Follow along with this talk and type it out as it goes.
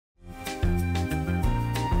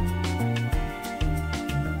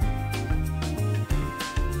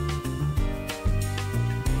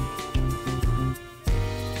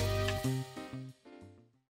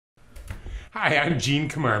Hi, I'm Gene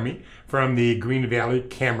Kamarmi from the Green Valley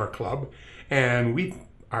Camera Club, and we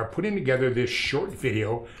are putting together this short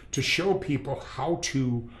video to show people how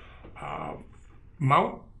to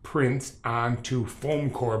mount prints onto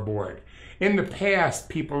foam core board. In the past,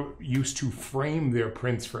 people used to frame their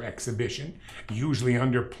prints for exhibition, usually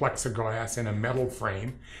under plexiglass in a metal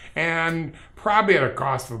frame, and probably at a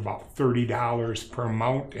cost of about $30 per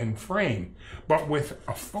mount and frame. But with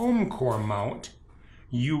a foam core mount,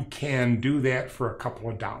 you can do that for a couple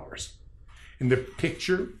of dollars. And the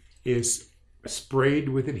picture is sprayed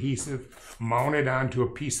with adhesive, mounted onto a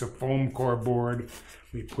piece of foam core board.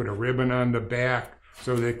 We put a ribbon on the back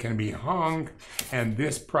so that it can be hung, and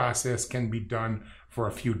this process can be done for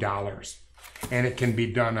a few dollars. And it can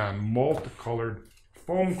be done on multicolored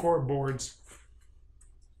foam core boards.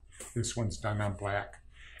 This one's done on black.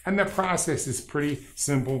 And the process is pretty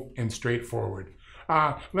simple and straightforward.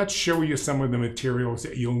 Let's show you some of the materials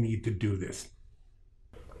that you'll need to do this.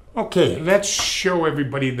 Okay, let's show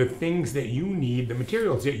everybody the things that you need, the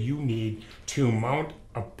materials that you need to mount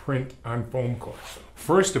a print on foam core.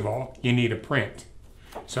 First of all, you need a print.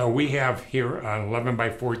 So we have here an 11 by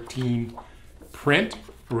 14 print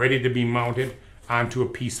ready to be mounted onto a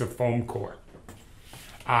piece of foam core.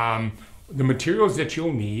 The materials that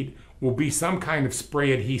you'll need will be some kind of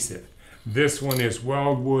spray adhesive. This one is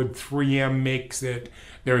Weldwood, 3M makes it.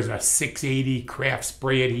 There's a 680 craft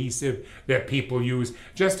spray adhesive that people use.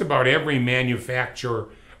 Just about every manufacturer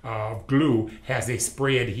of glue has a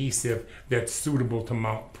spray adhesive that's suitable to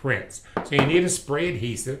mount prints. So you need a spray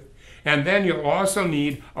adhesive, and then you'll also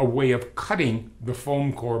need a way of cutting the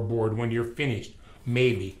foam core board when you're finished.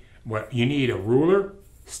 Maybe. You need a ruler,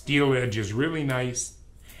 steel edge is really nice,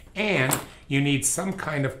 and you need some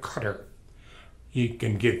kind of cutter. You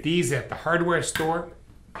can get these at the hardware store,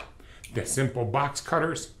 the simple box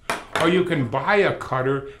cutters, or you can buy a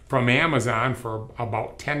cutter from Amazon for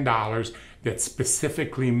about $10 that's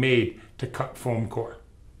specifically made to cut foam core.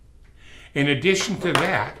 In addition to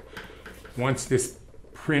that, once this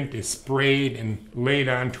print is sprayed and laid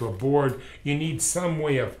onto a board, you need some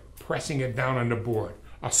way of pressing it down on the board.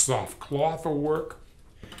 A soft cloth will work,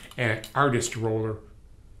 and an artist roller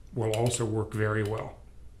will also work very well.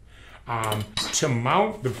 To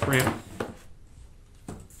mount the print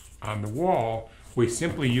on the wall, we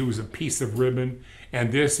simply use a piece of ribbon,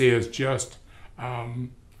 and this is just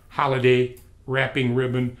holiday wrapping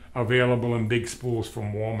ribbon available in big spools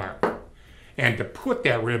from Walmart. And to put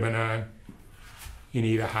that ribbon on, you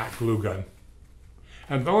need a hot glue gun.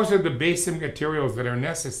 And those are the basic materials that are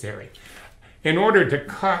necessary. In order to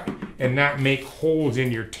cut and not make holes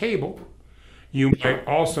in your table, you might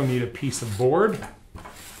also need a piece of board.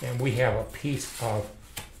 And we have a piece of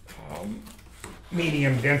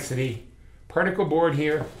medium density particle board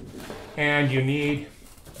here. And you need,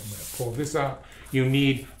 I'm going to pull this out, you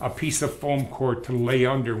need a piece of foam core to lay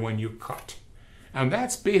under when you cut. And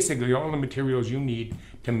that's basically all the materials you need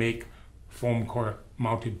to make foam core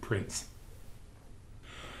mounted prints.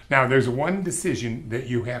 Now there's one decision that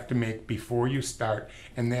you have to make before you start,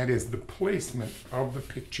 and that is the placement of the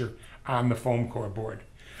picture on the foam core board.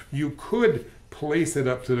 You could place it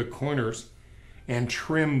up to the corners and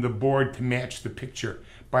trim the board to match the picture,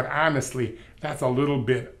 but honestly, that's a little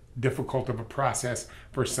bit difficult of a process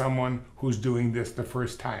for someone who's doing this the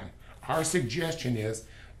first time. Our suggestion is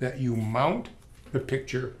that you mount the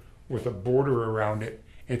picture with a border around it.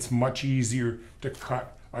 It's much easier to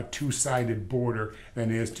cut a two-sided border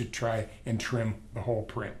than it is to try and trim the whole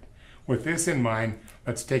print. With this in mind,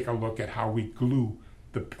 let's take a look at how we glue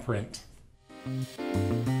the print.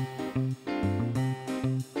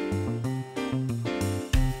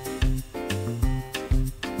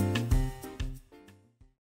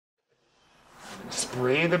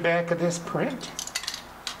 Spray the back of this print.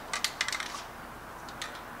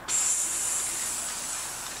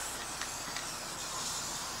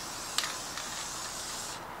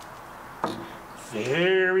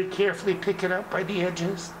 Very carefully pick it up by the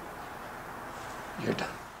edges. You're done.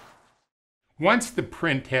 Once the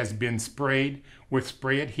print has been sprayed with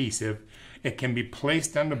spray adhesive, it can be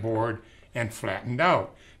placed on the board and flattened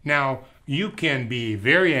out. Now, you can be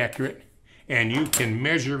very accurate, and you can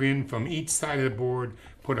measure in from each side of the board,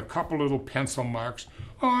 put a couple little pencil marks,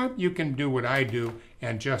 or you can do what I do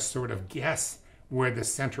and just sort of guess where the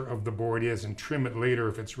center of the board is and trim it later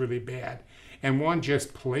if it's really bad. And one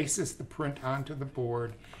just places the print onto the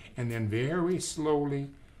board and then very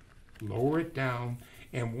slowly lower it down.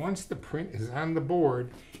 And once the print is on the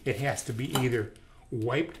board, it has to be either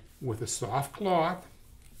wiped with a soft cloth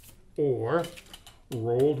or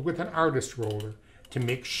rolled with an artist roller to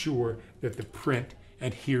make sure that the print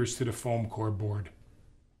adheres to the foam core board.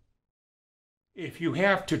 If you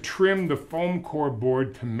have to trim the foam core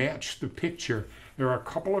board to match the picture, there are a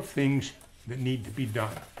couple of things that need to be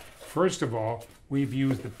done. First of all, we've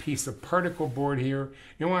used a piece of particle board here.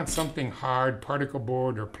 You want something hard, particle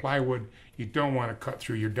board or plywood. You don't want to cut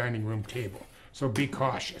through your dining room table, so be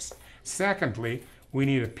cautious. Secondly, we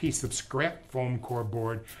need a piece of scrap foam core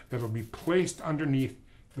board that will be placed underneath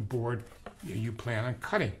the board you plan on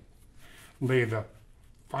cutting. Lay the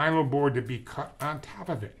final board to be cut on top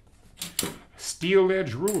of it. Steel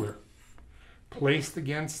edge ruler placed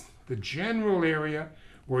against the general area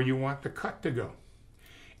where you want the cut to go.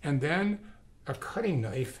 And then a cutting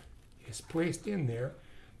knife is placed in there.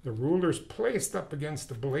 The ruler's placed up against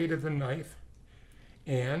the blade of the knife,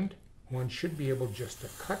 and one should be able just to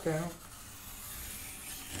cut down.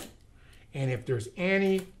 And if there's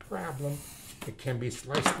any problem, it can be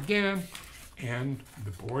sliced again, and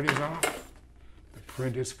the board is off. The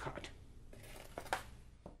print is cut.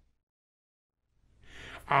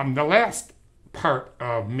 The last part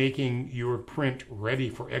of making your print ready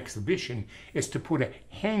for exhibition is to put a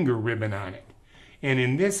hanger ribbon on it. And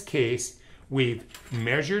in this case, we've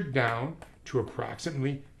measured down to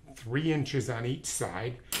approximately 3 inches on each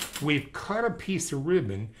side. We've cut a piece of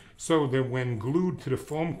ribbon so that when glued to the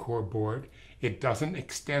foam core board, it doesn't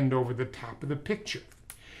extend over the top of the picture.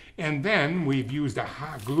 And then we've used a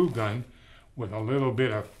hot glue gun with a little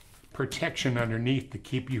bit of protection underneath to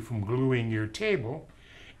keep you from gluing your table,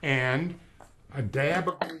 and a dab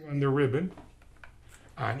of glue on the ribbon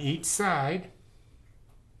on each side.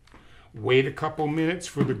 Wait a couple minutes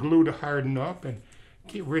for the glue to harden up and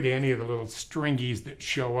get rid of any of the little stringies that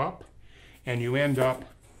show up, and you end up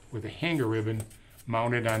with a hanger ribbon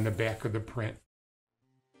mounted on the back of the print.